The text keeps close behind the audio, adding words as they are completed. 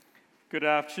Good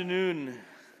afternoon.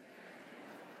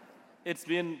 It's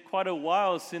been quite a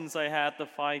while since I had the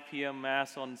 5 p.m.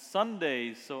 Mass on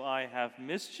Sunday, so I have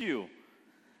missed you.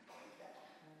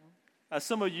 As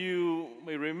some of you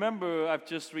may remember, I've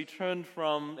just returned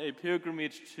from a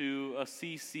pilgrimage to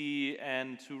Assisi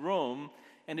and to Rome,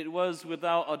 and it was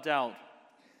without a doubt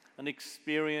an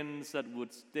experience that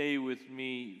would stay with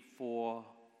me for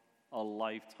a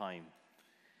lifetime.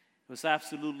 It was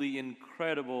absolutely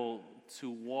incredible to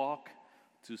walk,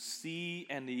 to see,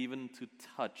 and even to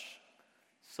touch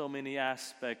so many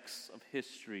aspects of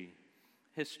history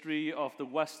of the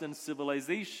Western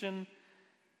civilization,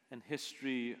 and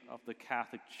history of the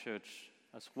Catholic Church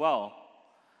as well.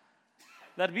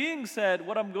 That being said,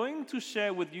 what I'm going to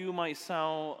share with you might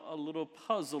sound a little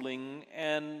puzzling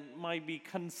and might be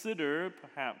considered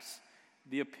perhaps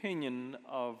the opinion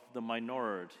of the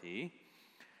minority.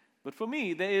 But for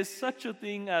me, there is such a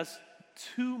thing as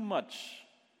too much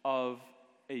of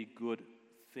a good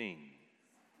thing.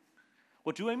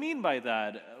 What do I mean by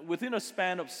that? Within a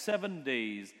span of 7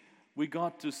 days, we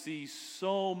got to see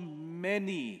so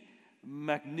many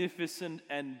magnificent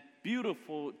and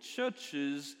beautiful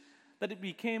churches that it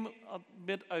became a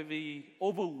bit of an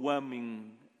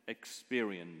overwhelming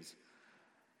experience.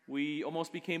 We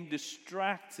almost became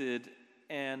distracted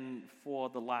and, for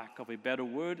the lack of a better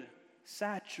word,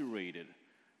 saturated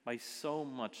by so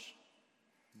much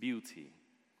beauty.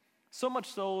 So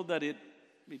much so that it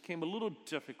became a little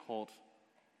difficult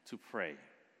to pray.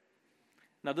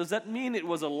 Now, does that mean it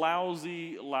was a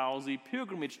lousy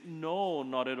pilgrimage? No,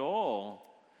 not at all.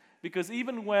 Because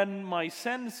even when my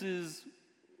senses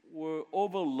were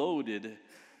overloaded,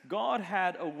 God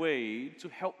had a way to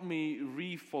help me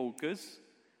refocus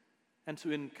and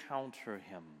to encounter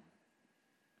Him.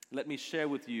 Let me share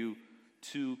with you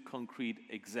 2 concrete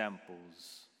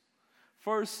examples.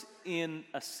 First, in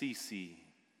Assisi.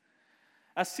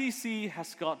 Assisi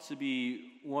has got to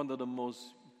be one of the most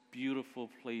beautiful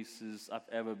places I've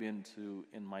ever been to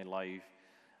in my life.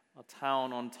 A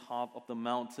town on top of the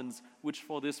mountains, which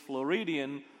for this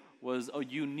Floridian was a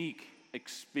unique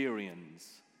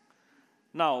experience.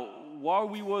 Now, while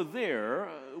we were there,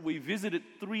 we visited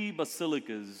 3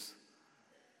 basilicas.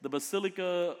 The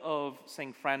Basilica of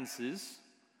St. Francis,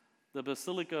 the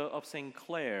Basilica of St.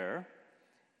 Clare,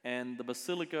 and the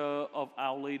Basilica of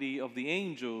Our Lady of the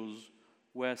Angels,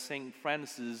 where St.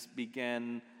 Francis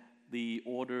began the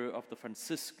Order of the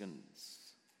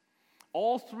Franciscans.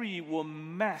 All 3 were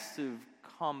massive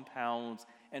compounds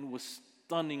and were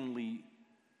stunningly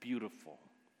beautiful.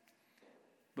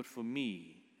 But for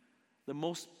me, the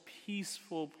most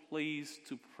peaceful place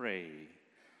to pray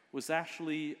was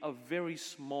actually a very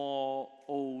small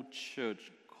old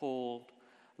church called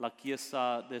La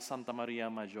Chiesa de Santa Maria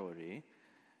Maggiore,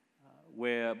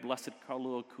 where Blessed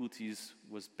Carlo Acutis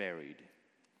was buried.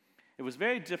 It was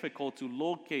very difficult to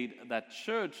locate that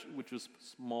church, which was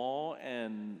small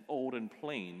and old and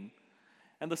plain,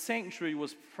 and the sanctuary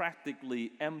was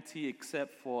practically empty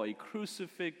except for a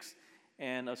crucifix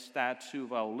and a statue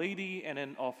of Our Lady, and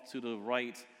then off to the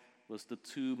right was the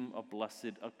tomb of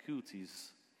Blessed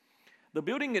Acutis. The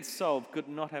building itself could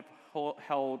not have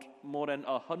held more than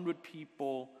 100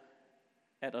 people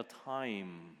at a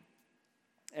time.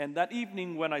 And that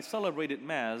evening when I celebrated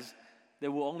Mass, there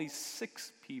were only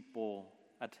 6 people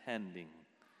attending.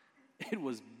 It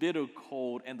was bitter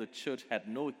cold and the church had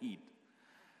no heat.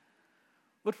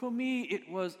 But for me, it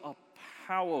was a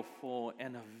powerful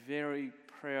and a very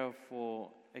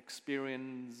prayerful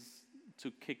experience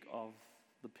to kick off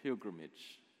the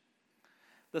pilgrimage.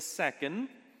 The second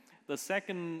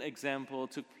example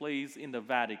took place in the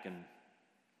Vatican.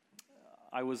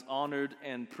 I was honored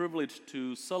and privileged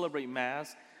to celebrate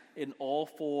Mass in all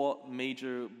 4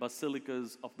 major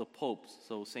basilicas of the popes.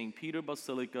 So St. Peter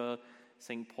Basilica,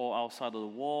 St. Paul outside of the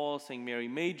wall, St. Mary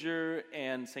Major,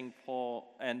 and St.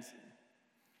 Paul and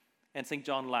St.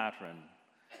 John Lateran.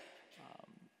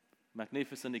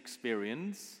 Magnificent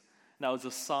experience. Now, it's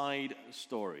a side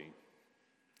story.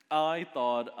 I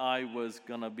thought I was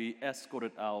gonna be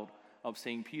escorted out of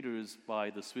St. Peter's by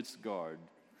the Swiss Guard,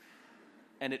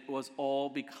 and it was all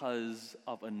because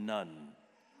of a nun.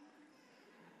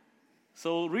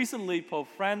 So recently, Pope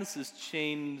Francis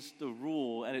changed the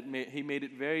rule, and he made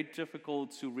it very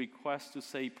difficult to request to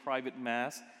say private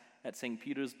Mass at St.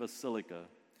 Peter's Basilica.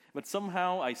 But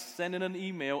somehow I sent in an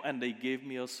email, and they gave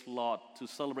me a slot to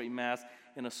celebrate Mass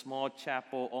in a small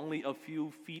chapel only a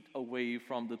few feet away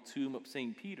from the tomb of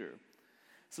St. Peter.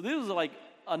 So this was like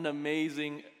an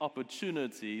amazing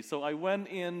opportunity. So I went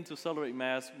in to celebrate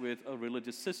Mass with a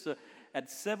religious sister at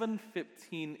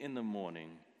 7:15 in the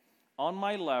morning. On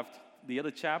my left, the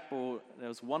other chapel, there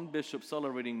was one bishop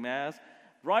celebrating Mass.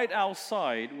 Right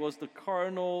outside was the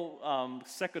Cardinal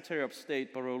Secretary of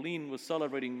State, Parolin, was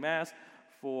celebrating Mass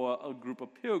for a group of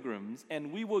pilgrims,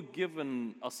 and we were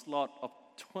given a slot of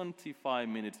 25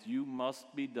 minutes. You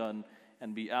must be done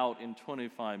and be out in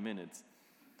 25 minutes.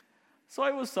 So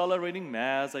I was celebrating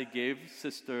Mass, I gave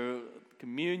Sister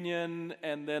communion,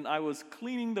 and then I was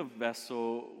cleaning the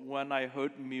vessel when I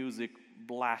heard music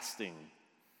blasting.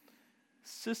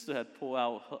 Sister had pulled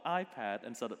out her iPad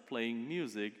and started playing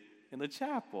music in the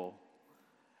chapel.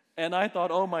 And I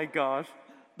thought, oh my gosh,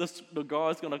 the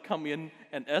guard's going to come in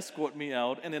and escort me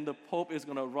out, and then the Pope is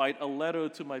going to write a letter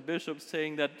to my bishop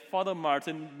saying that Father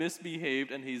Martin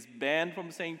misbehaved and he's banned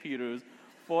from St. Peter's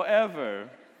forever.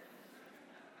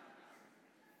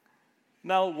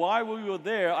 Now, while we were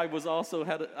there, I also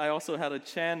had a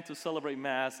chance to celebrate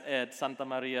Mass at Santa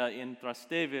Maria in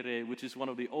Trastevere, which is one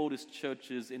of the oldest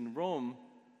churches in Rome.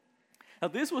 Now,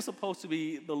 this was supposed to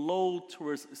be the low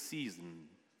tourist season,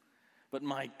 but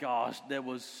my gosh, there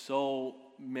was so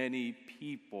many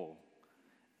people.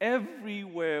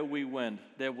 Everywhere we went,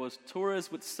 there was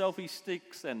tourists with selfie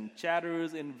sticks and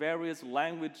chatters in various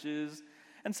languages.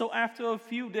 And so after a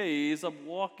few days of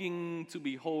walking to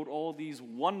behold all these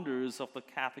wonders of the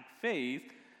Catholic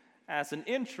faith, as an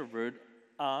introvert,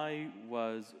 I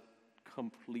was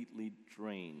completely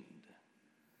drained.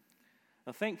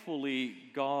 Now, thankfully,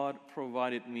 God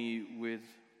provided me with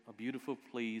a beautiful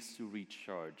place to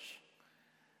recharge.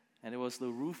 And it was the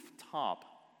rooftop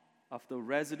of the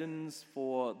residence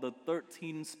for the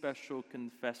 13 special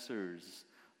confessors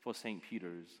for St.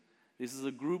 Peter's. This is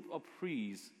a group of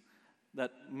priests their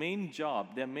main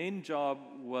job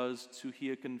was to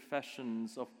hear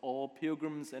confessions of all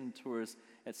pilgrims and tourists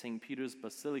at St. Peter's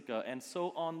Basilica. And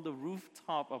so on the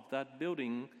rooftop of that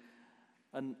building,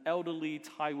 an elderly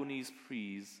Taiwanese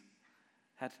priest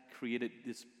had created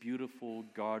this beautiful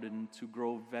garden to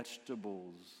grow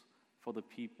vegetables for the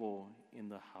people in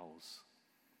the house.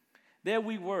 There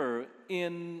we were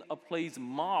in a place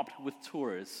mobbed with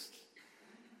tourists,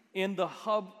 in the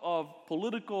hub of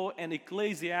political and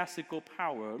ecclesiastical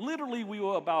power. Literally, we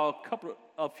were about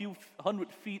a few hundred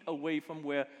feet away from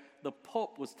where the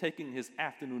Pope was taking his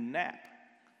afternoon nap.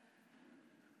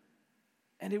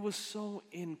 And it was so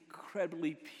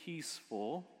incredibly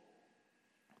peaceful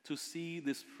to see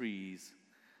this priest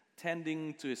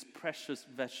tending to his precious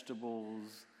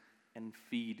vegetables and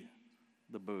feed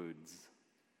the birds.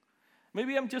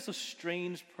 Maybe I'm just a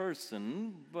strange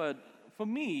person, but for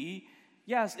me,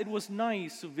 yes, it was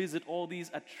nice to visit all these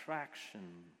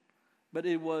attractions, but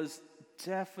it was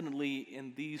definitely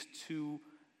in these two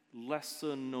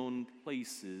lesser-known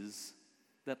places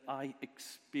that I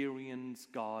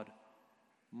experienced God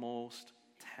most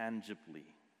tangibly.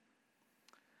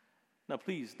 Now,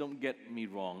 please don't get me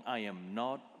wrong. I am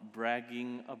not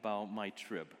bragging about my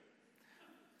trip.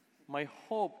 My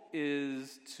hope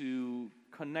is to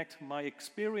connect my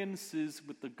experiences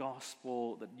with the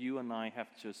gospel that you and I have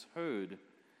just heard.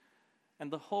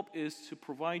 And the hope is to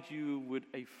provide you with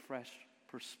a fresh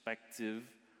perspective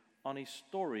on a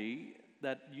story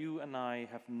that you and I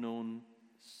have known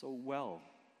so well.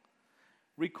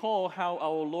 Recall how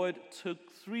our Lord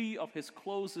took 3 of his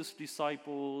closest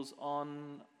disciples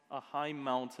on a high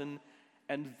mountain,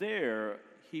 and there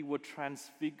he was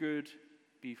transfigured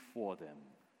before them.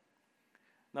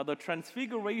 Now, the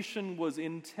transfiguration was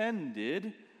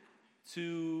intended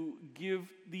to give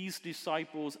these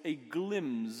disciples a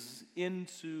glimpse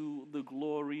into the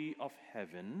glory of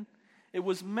heaven. It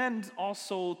was meant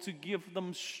also to give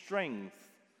them strength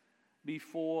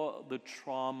before the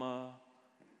trauma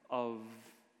of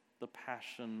the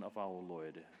passion of our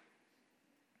Lord.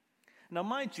 Now,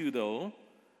 mind you, though,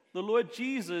 the Lord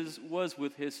Jesus was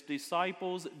with his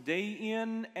disciples day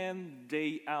in and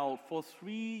day out for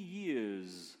 3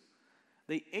 years.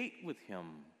 They ate with him.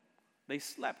 They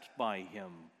slept by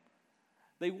him.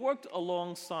 They worked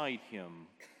alongside him.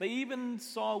 They even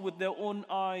saw with their own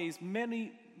eyes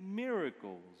many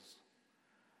miracles.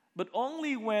 But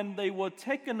only when they were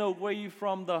taken away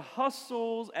from the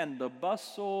hustles and the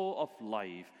bustle of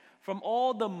life, from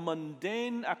all the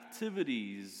mundane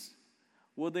activities,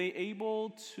 were they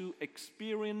able to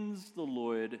experience the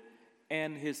Lord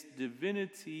and his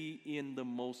divinity in the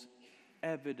most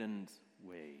evident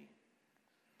way.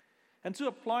 And to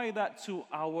apply that to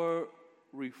our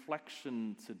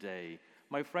reflection today,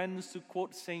 my friends, to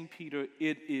quote St. Peter,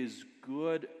 it is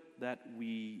good that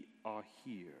we are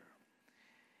here.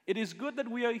 It is good that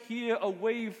we are here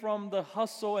away from the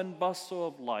hustle and bustle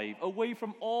of life, away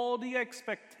from all the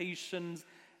expectations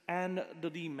and the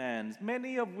demands,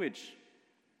 many of which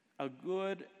are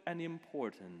good and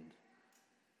important.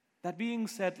 That being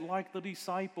said, like the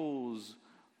disciples,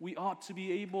 we ought to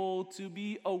be able to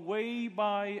be away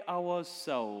by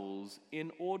ourselves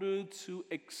in order to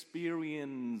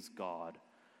experience God,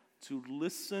 to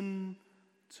listen,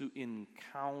 to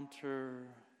encounter,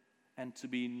 and to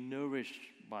be nourished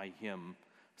by Him,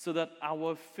 so that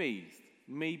our faith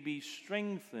may be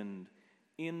strengthened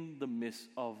in the midst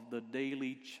of the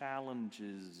daily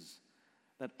challenges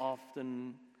that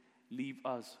often leave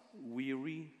us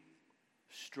weary,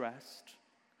 stressed,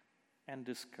 and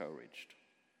discouraged.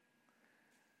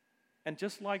 And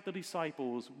just like the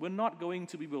disciples, we're not going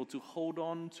to be able to hold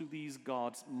on to these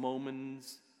God's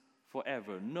moments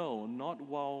forever. No, not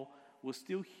while we're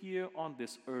still here on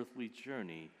this earthly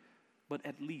journey, but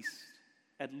at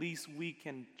least we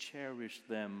can cherish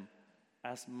them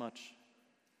as much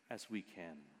as we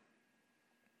can.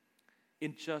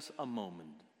 In just a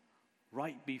moment,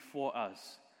 right before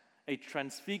us, a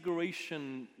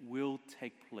transfiguration will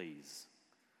take place.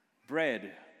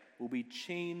 Bread will be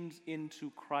changed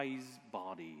into Christ's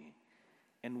body,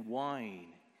 and wine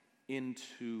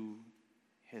into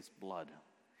His blood.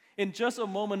 In just a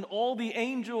moment, all the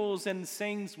angels and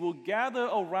saints will gather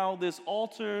around this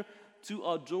altar to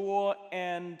adore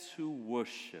and to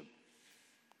worship.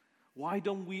 Why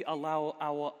don't we allow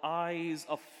our eyes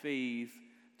of faith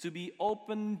to be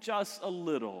open just a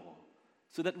little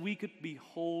so that we could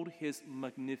behold His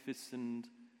magnificent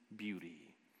beauty?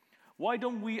 Why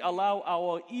don't we allow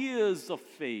our ears of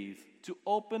faith to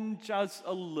open just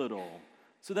a little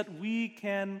so that we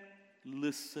can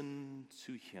listen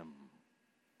to Him?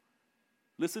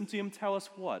 Listen to Him tell us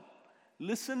what?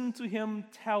 Listen to Him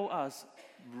tell us,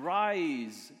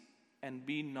 rise and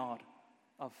be not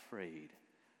afraid.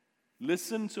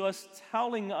 Listening to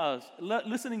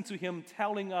Him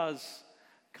telling us,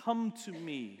 come to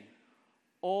me,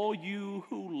 all you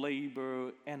who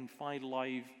labor and find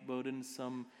life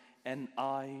burdensome, and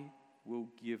I will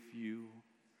give you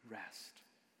rest.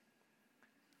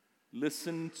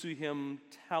 Listen to Him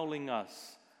telling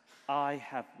us, I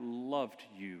have loved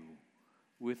you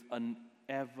with an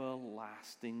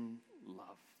everlasting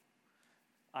love.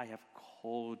 I have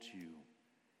called you,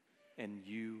 and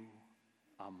you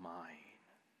are mine.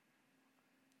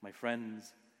 My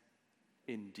friends,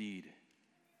 indeed,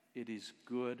 it is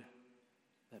good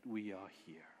that we are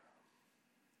here.